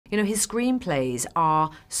You know, his screenplays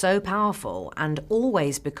are so powerful, and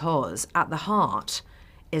always because at the heart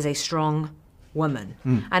is a strong woman.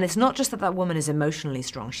 And it's not just that that woman is emotionally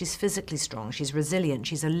strong, she's physically strong, she's resilient,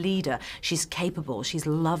 she's a leader, she's capable, she's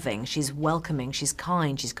loving, she's welcoming, she's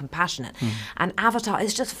kind, she's compassionate. And Avatar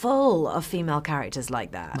is just full of female characters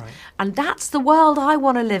like that. Right. And that's the world I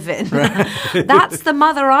want to live in. Right. That's the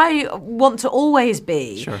mother I want to always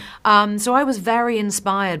be. Sure. So I was very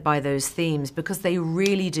inspired by those themes because they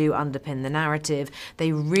really do underpin the narrative.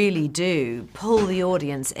 They really do pull the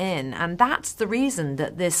audience in. And that's the reason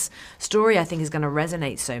that this story, I think, is going to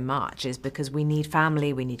resonate so much, is because we need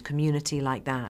family, we need community like that.